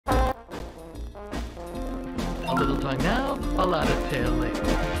little tongue now, a lot of tail later.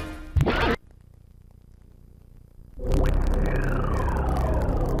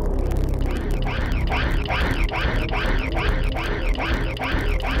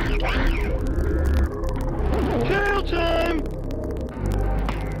 Tail time!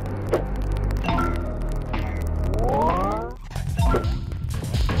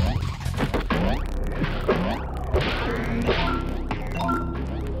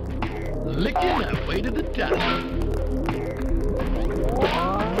 Licking our way to the top.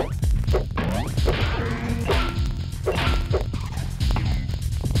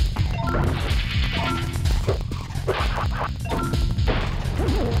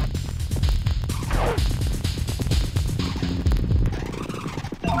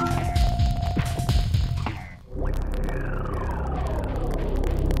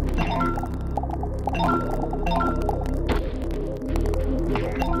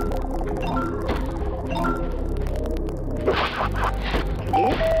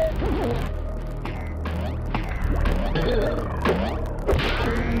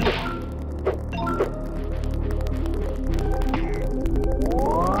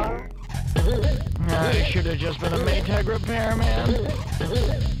 I should have just been a Maytag repairman.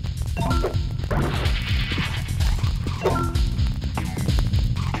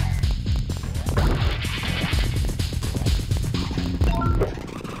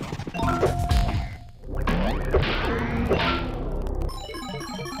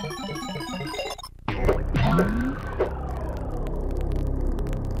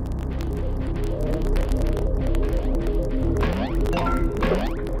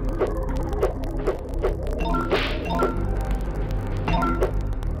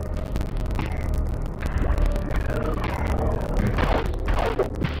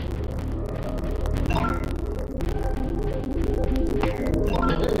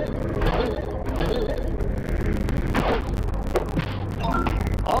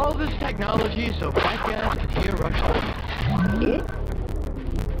 All this technology so fat gas can hear rush.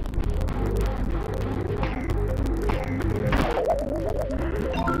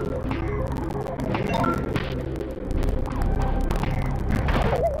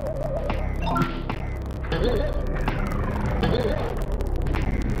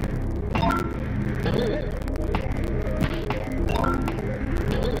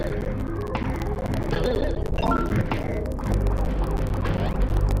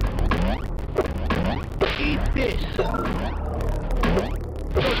 Eat this!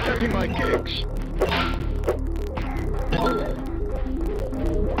 Just checking my kicks.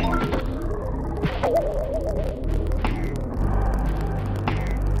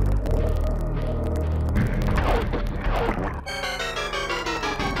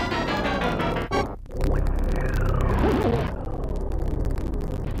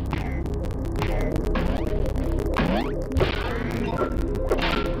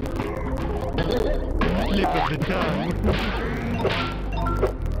 Slip of the tongue.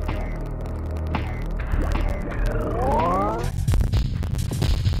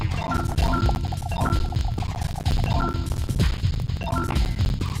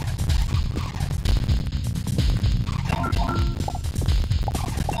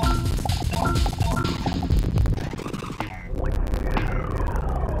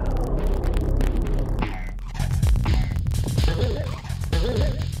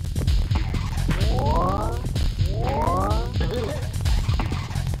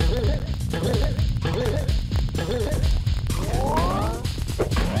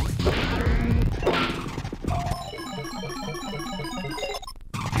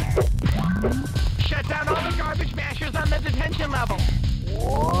 Shut down all the garbage mashers on the detention level.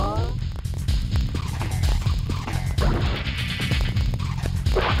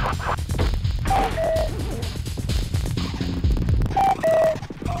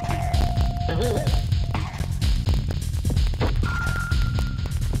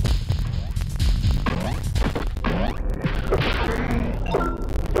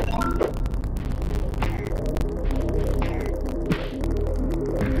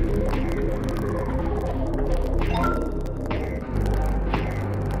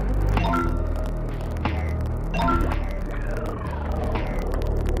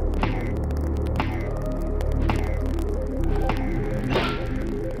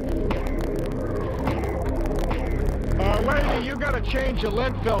 Lady, you gotta change your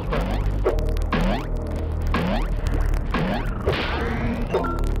lint filter.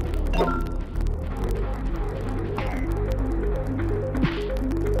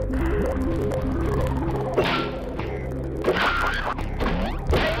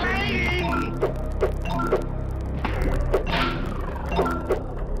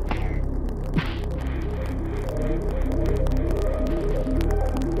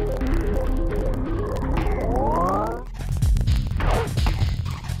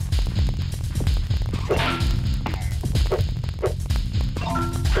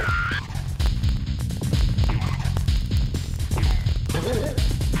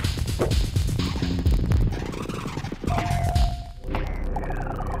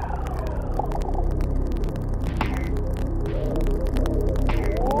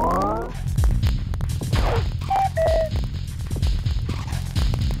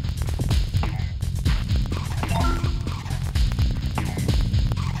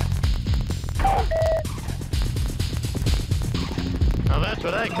 That's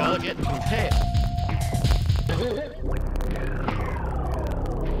what I call getting some tail.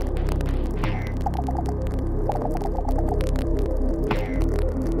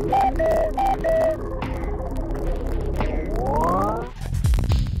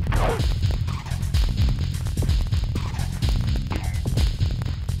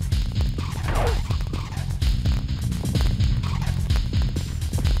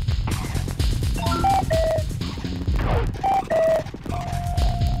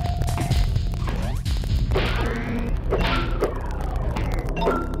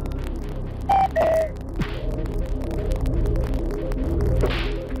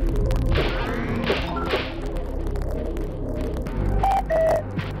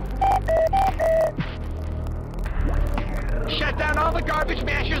 Shut down all the garbage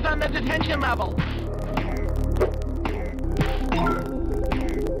smashers on the detention level.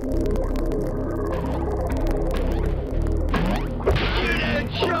 You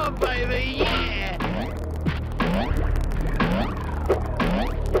don't show, baby, yeah!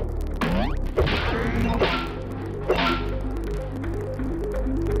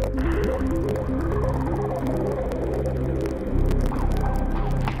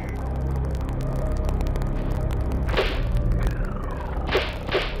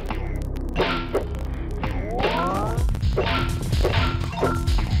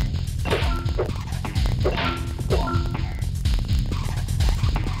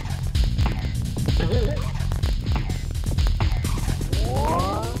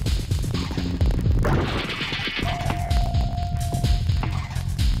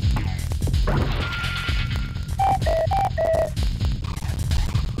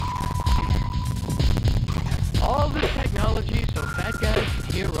 All this technology so fat guys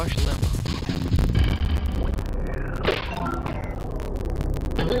can hear Rush Limbaugh.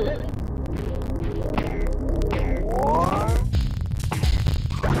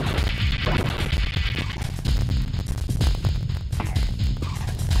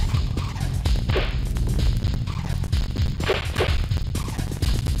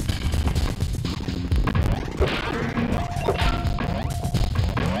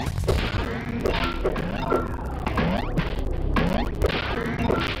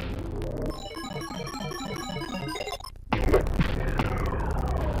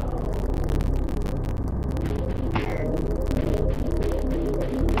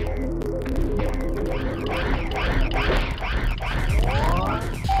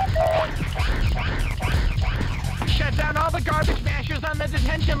 Shut down all the garbage smashers on the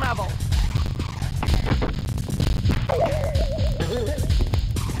detention level.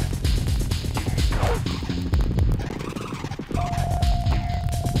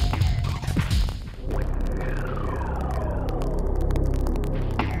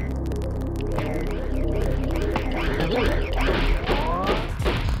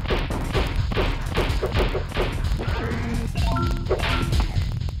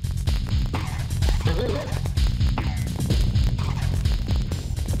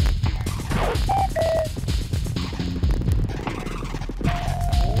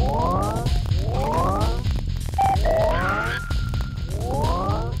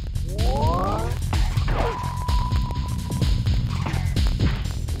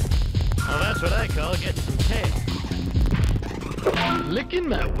 That's what I call getting some tail. Licking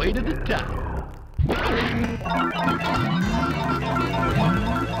my way to the top.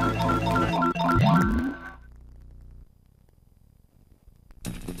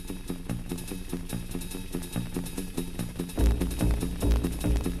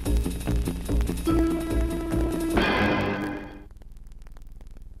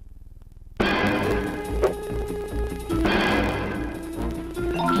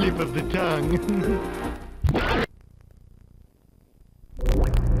 Slip of the tongue.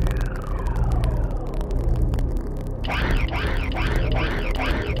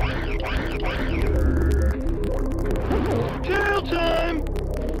 Tail time!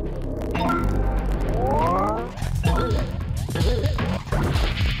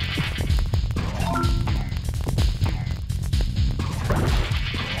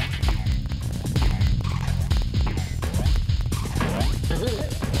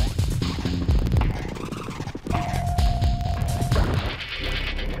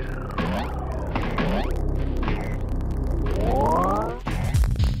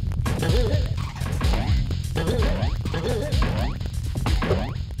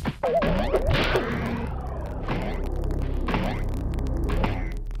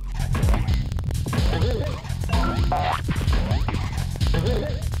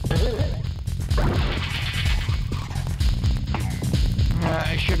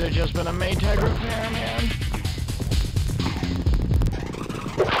 just been a Maytag repairman.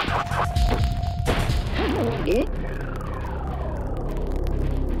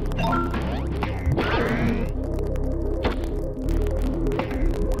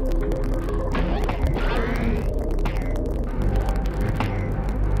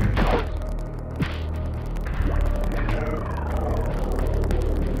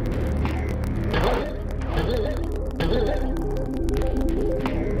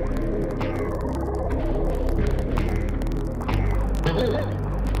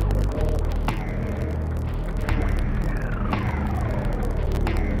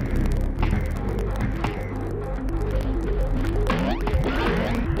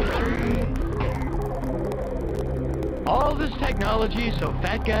 All this technology so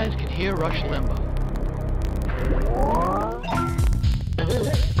fat guys could hear Rush Limbaugh.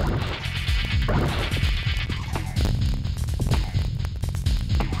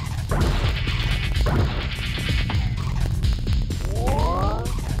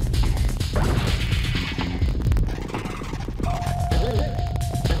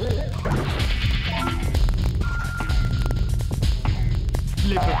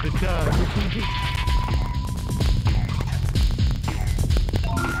 Slip of the tongue.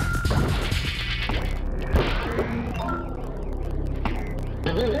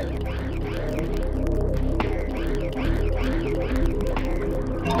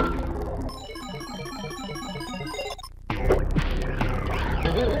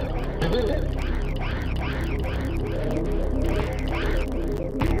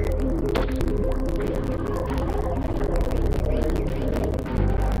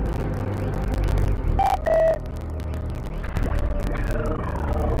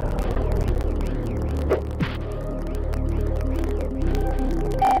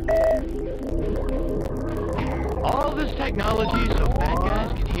 All this technology so fat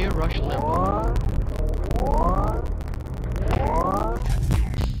guys could hear Rush Limbaugh.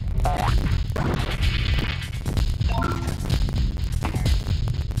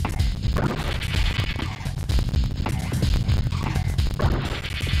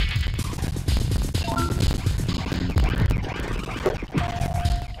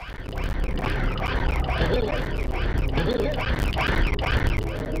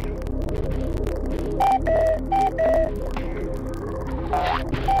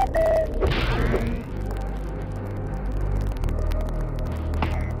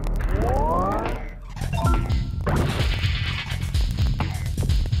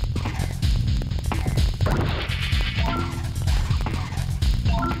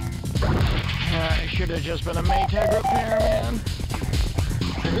 I should have just been a Maytag repairman.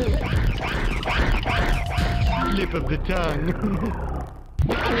 Slip of the tongue.